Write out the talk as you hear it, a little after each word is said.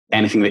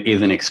anything that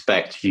isn't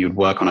expect, you'd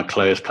work on a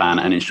close plan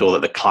and ensure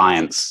that the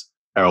clients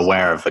are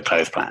aware of the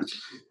close plan?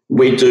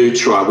 We do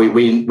try.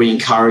 We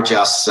encourage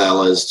our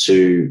sellers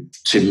to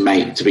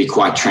be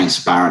quite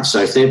transparent.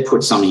 So if they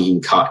put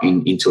something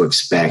into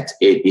expect,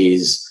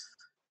 the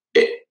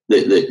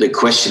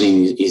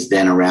questioning is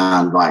then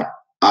around, like,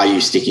 are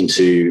you sticking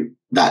to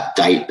that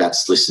date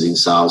that's listed in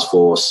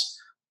Salesforce?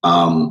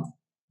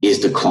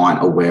 Is the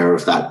client aware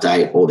of that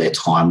date or their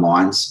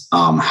timelines?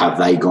 Have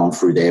they gone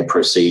through their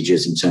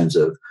procedures in terms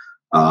of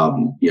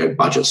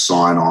budget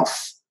sign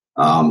off?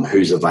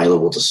 Who's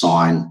available to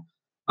sign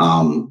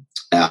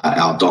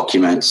our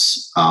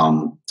documents,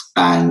 and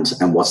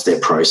what's their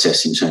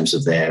process in terms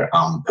of their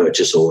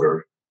purchase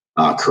order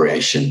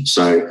creation?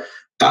 So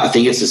I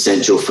think it's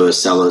essential for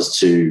sellers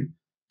to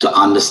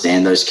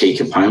understand those key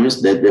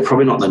components. They're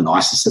probably not the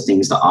nicest of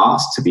things to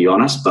ask, to be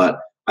honest, but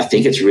I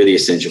think it's really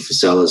essential for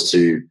sellers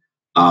to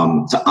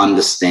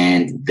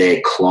understand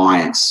their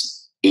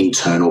clients'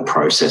 internal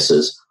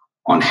processes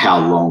on how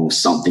long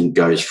something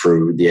goes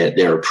through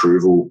their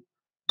approval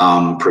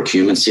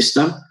procurement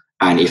system,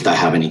 and if they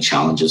have any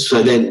challenges.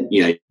 So then,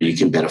 you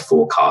can better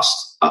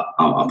forecast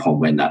upon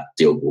when that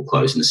deal will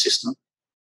close in the system.